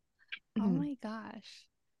 Oh my gosh.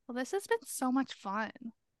 Well, this has been so much fun.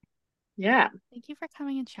 Yeah. Thank you for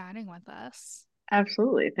coming and chatting with us.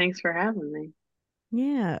 Absolutely. Thanks for having me.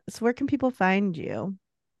 Yeah. So where can people find you?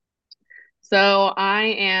 So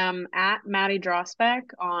I am at Maddie Dragsbaek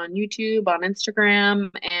on YouTube, on Instagram,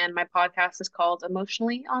 and my podcast is called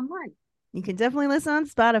Emotionally Online. You can definitely listen on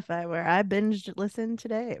Spotify, where I binged listened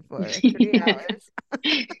today for 3 hours.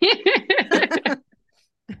 Oh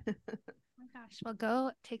my gosh. Well,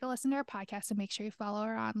 go take a listen to our podcast and make sure you follow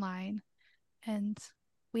her online. And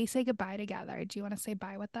we say goodbye together. Do you want to say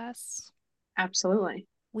bye with us? Absolutely.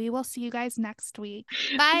 We will see you guys next week.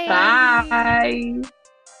 Bye. Bye.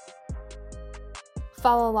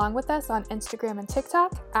 Follow along with us on Instagram and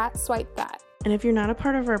TikTok at SwipeBat. And if you're not a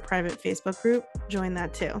part of our private Facebook group, join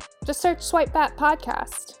that too. Just search SwipeBat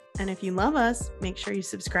Podcast. And if you love us, make sure you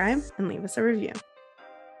subscribe and leave us a review.